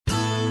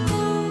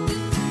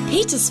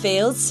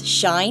Petersfield's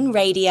Shine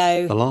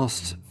Radio. The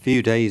last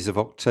few days of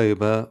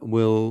October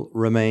will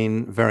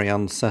remain very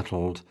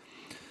unsettled.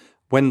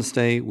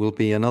 Wednesday will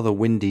be another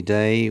windy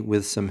day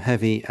with some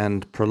heavy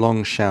and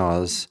prolonged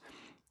showers,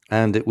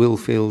 and it will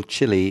feel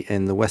chilly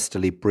in the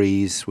westerly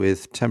breeze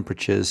with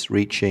temperatures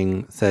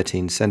reaching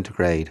 13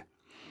 centigrade.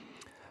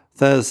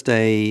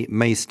 Thursday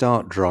may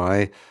start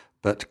dry,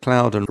 but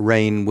cloud and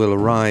rain will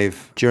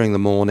arrive during the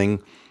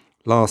morning,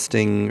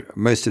 lasting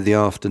most of the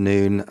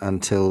afternoon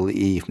until the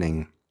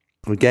evening.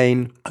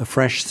 Again, a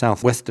fresh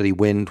southwesterly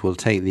wind will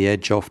take the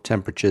edge off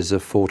temperatures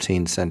of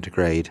 14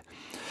 centigrade.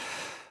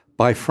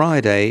 By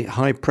Friday,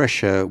 high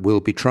pressure will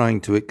be trying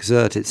to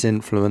exert its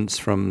influence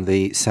from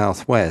the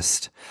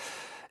southwest.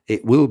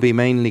 It will be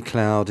mainly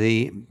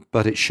cloudy,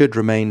 but it should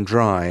remain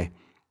dry,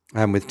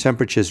 and with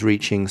temperatures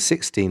reaching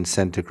 16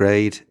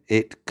 centigrade,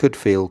 it could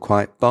feel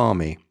quite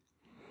balmy.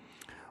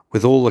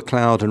 With all the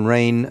cloud and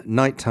rain,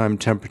 nighttime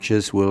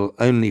temperatures will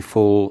only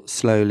fall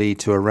slowly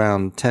to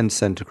around 10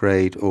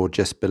 centigrade or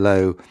just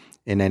below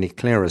in any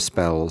clearer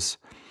spells.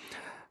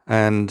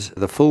 And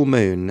the full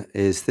moon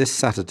is this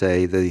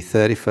Saturday, the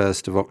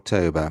 31st of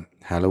October,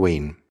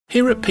 Halloween.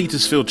 Here at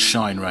Petersfield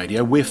Shine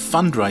Radio, we're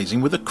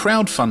fundraising with a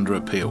crowdfunder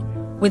appeal.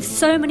 With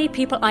so many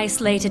people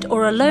isolated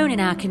or alone in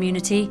our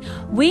community,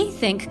 we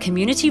think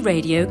community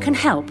radio can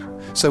help.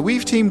 So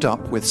we've teamed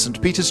up with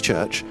St Peter's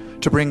Church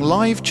to bring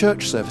live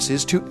church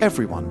services to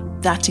everyone.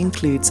 That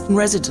includes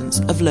residents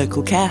of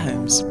local care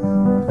homes.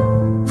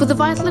 For the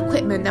vital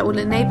equipment that will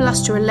enable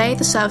us to relay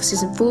the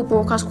services in full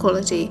broadcast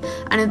quality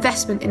and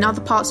investment in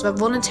other parts of our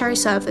voluntary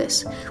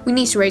service, we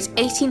need to raise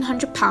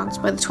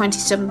 £1,800 by the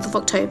 27th of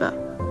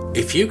October.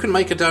 If you can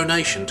make a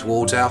donation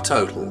towards our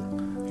total,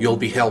 you'll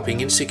be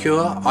helping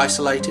insecure,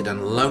 isolated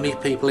and lonely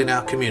people in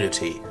our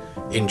community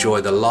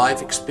enjoy the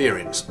live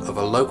experience of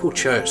a local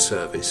church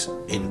service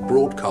in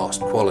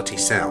broadcast quality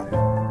sound.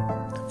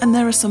 And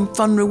there are some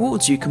fun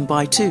rewards you can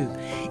buy too,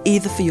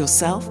 either for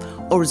yourself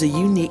or as a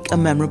unique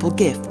and memorable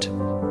gift.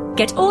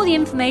 Get all the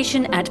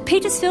information at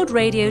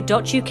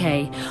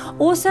petersfieldradio.uk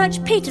or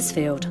search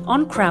Petersfield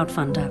on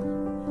Crowdfunder.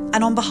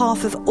 And on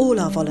behalf of all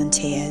our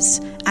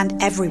volunteers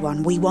and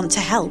everyone we want to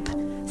help,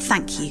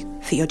 thank you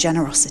for your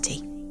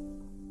generosity.